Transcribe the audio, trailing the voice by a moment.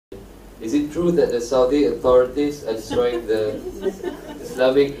Is it true that the Saudi authorities are destroying the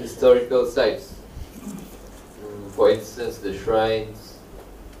Islamic historical sites? For instance, the shrines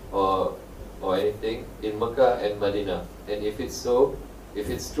or anything in Mecca and Medina. And if it's so, if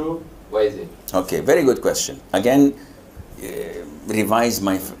it's true, why is it? Okay, very good question. Again, revise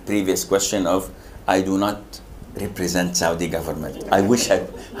my previous question of I do not represent Saudi government. I wish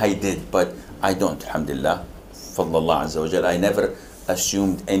I did, but I don't, alhamdulillah. Fadlallah Azza wa Jal. I never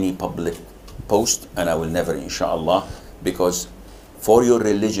assumed any public post, and I will never, inshallah, because for your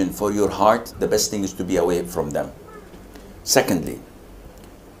religion, for your heart, the best thing is to be away from them. Secondly,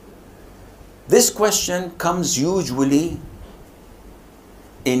 this question comes usually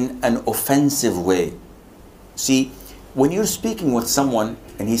in an offensive way. See, when you're speaking with someone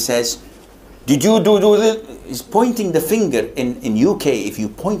and he says, did you do this? He's pointing the finger. In UK, if you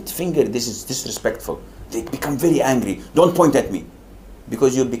point finger, this is disrespectful. They become very angry. Don't point at me,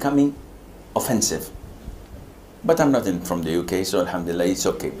 because you're becoming offensive. But I'm not from the UK, so alhamdulillah, it's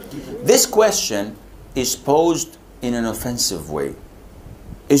okay. This question is posed in an offensive way.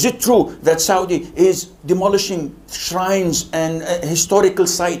 Is it true that Saudi is demolishing shrines and historical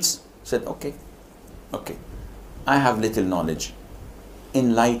sites? I said, okay, I have little knowledge.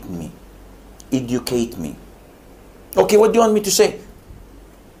 Enlighten me, educate me. Okay, what do you want me to say?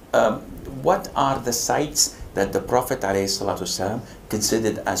 What are the sites that the Prophet ﷺ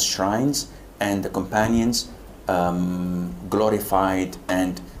considered as shrines and the companions glorified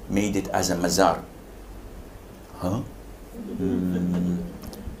and made it as a mazar? Huh?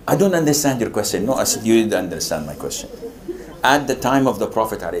 I don't understand your question. No, I said you didn't understand my question. At the time of the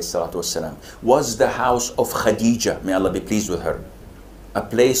Prophet ﷺ, was the house of Khadija, may Allah be pleased with her, a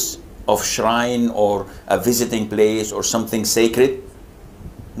place of shrine or a visiting place or something sacred?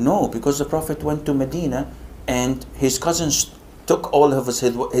 No, because the Prophet went to Medina and his cousins took all of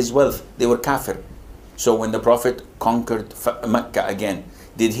his wealth. They were kafir. So when the Prophet conquered Mecca again,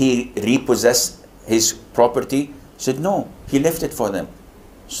 did he repossess his property? He said no, he left it for them.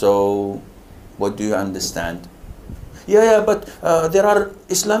 So what do you understand? Yeah, but there are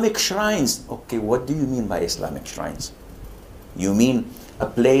Islamic shrines. Okay, what do you mean by Islamic shrines? You mean a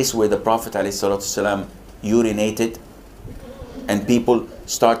place where the Prophet ﷺ urinated and people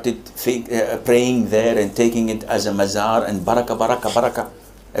started praying there and taking it as a mazar and baraka, baraka, baraka.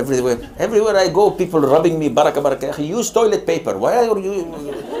 Everywhere I go, people rubbing me, baraka, baraka. Use toilet paper. Why are you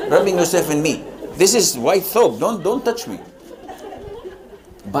rubbing yourself in me? This is white thobe. Don't touch me.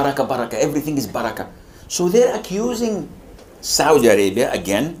 Baraka, baraka. Everything is baraka. So they're accusing Saudi Arabia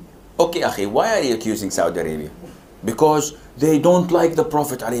again. Okay, akhi, why are you accusing Saudi Arabia? Because they don't like the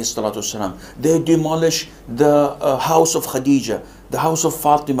Prophet ﷺ. They demolish the house of Khadija, the house of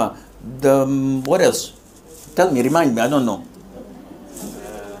Fatima, the what else? Tell me, remind me, I don't know.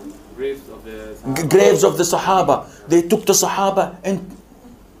 Graves of the Sahaba. Graves of the Sahaba. They took the Sahaba and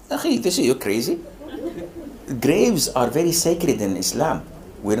akhi, they say you're crazy. Graves are very sacred in Islam.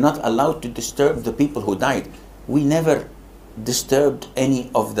 We're not allowed to disturb the people who died. We never disturbed any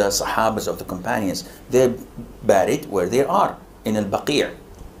of the Sahabas, of the companions. They're buried where they are, in Al-Baqi',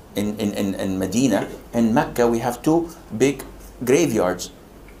 in Medina. In Mecca, we have two big graveyards.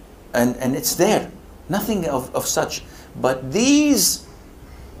 And it's there. Nothing of such. But these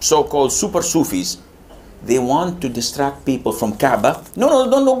so-called super Sufis, they want to distract people from Kaaba. No,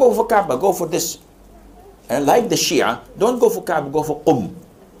 don't go for Kaaba, go for this. And like the Shia, don't go for Kaaba, go for Qum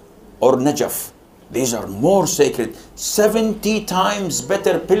or Najaf. These are more sacred. 70 times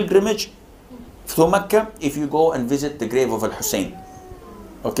better pilgrimage to Mecca if you go and visit the grave of Al-Hussein.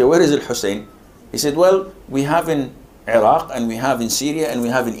 Okay, where is Al-Hussein? He said, well, we have in Iraq and we have in Syria and we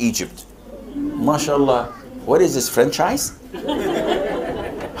have in Egypt. MashaAllah. What is this, franchise?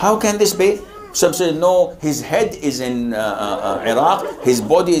 How can this be? Some say, no, his head is in Iraq, his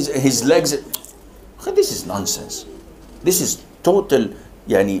body is, his legs. This is nonsense. This is total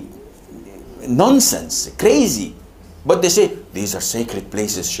nonsense, crazy. But they say, these are sacred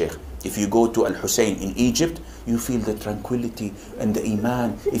places, Sheikh. If you go to Al-Hussein in Egypt, you feel the tranquility and the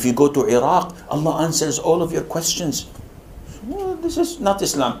iman. If you go to Iraq, Allah answers all of your questions. Well, this is not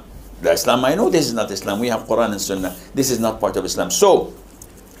Islam. The Islam I know, this is not Islam. We have Quran and Sunnah. This is not part of Islam. So,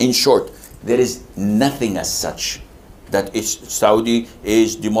 in short, there is nothing as such that Saudi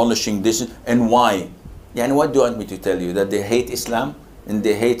is demolishing this. And why? And what do you want me to tell you? That they hate Islam and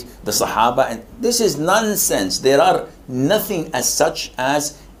they hate the Sahaba? And this is nonsense. There are nothing as such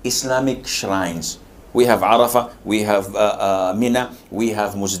as Islamic shrines. We have Arafah, we have Mina, we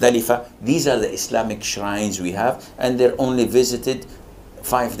have Muzdalifah. These are the Islamic shrines we have, and they're only visited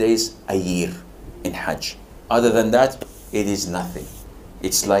 5 days a year in Hajj. Other than that, it is nothing.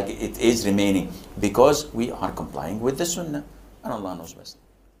 It's like it is remaining because we are complying with the Sunnah, and Allah knows best.